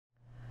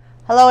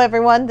Hello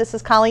everyone, this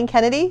is Colleen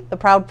Kennedy, the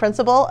proud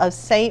principal of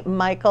St.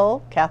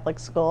 Michael Catholic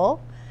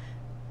School,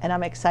 and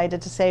I'm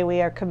excited to say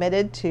we are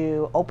committed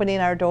to opening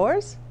our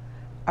doors.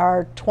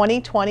 Our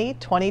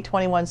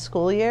 2020-2021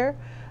 school year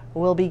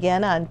will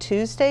begin on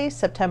Tuesday,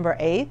 September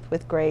 8th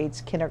with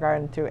grades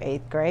kindergarten through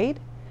 8th grade,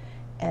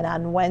 and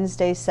on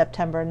Wednesday,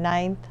 September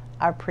 9th,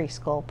 our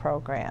preschool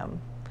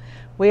program.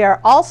 We are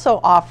also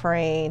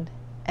offering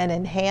an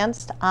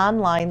enhanced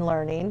online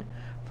learning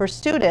for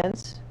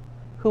students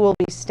who will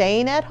be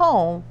staying at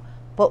home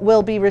but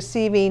will be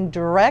receiving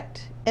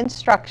direct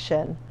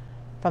instruction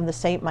from the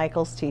St.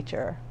 Michael's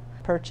teacher.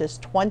 Purchase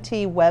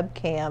 20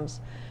 webcams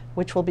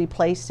which will be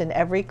placed in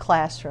every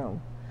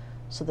classroom,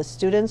 so the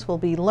students will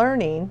be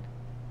learning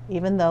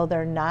even though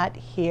they're not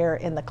here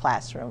in the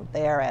classroom,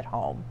 they are at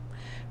home.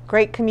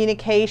 Great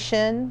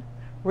communication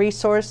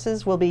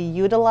resources will be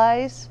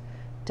utilized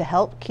to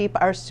help keep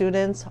our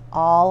students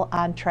all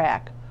on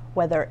track,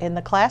 whether in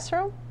the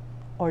classroom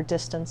or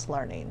distance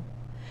learning.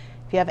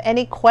 If you have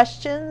any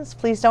questions,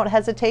 please don't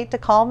hesitate to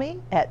call me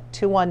at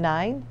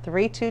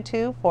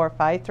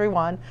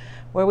 219-322-4531,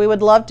 where we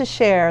would love to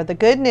share the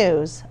good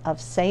news of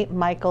St.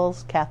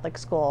 Michael's Catholic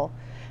School.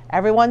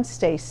 Everyone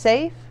stay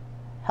safe,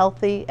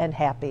 healthy, and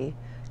happy.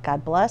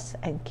 God bless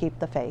and keep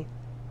the faith.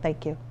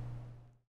 Thank you.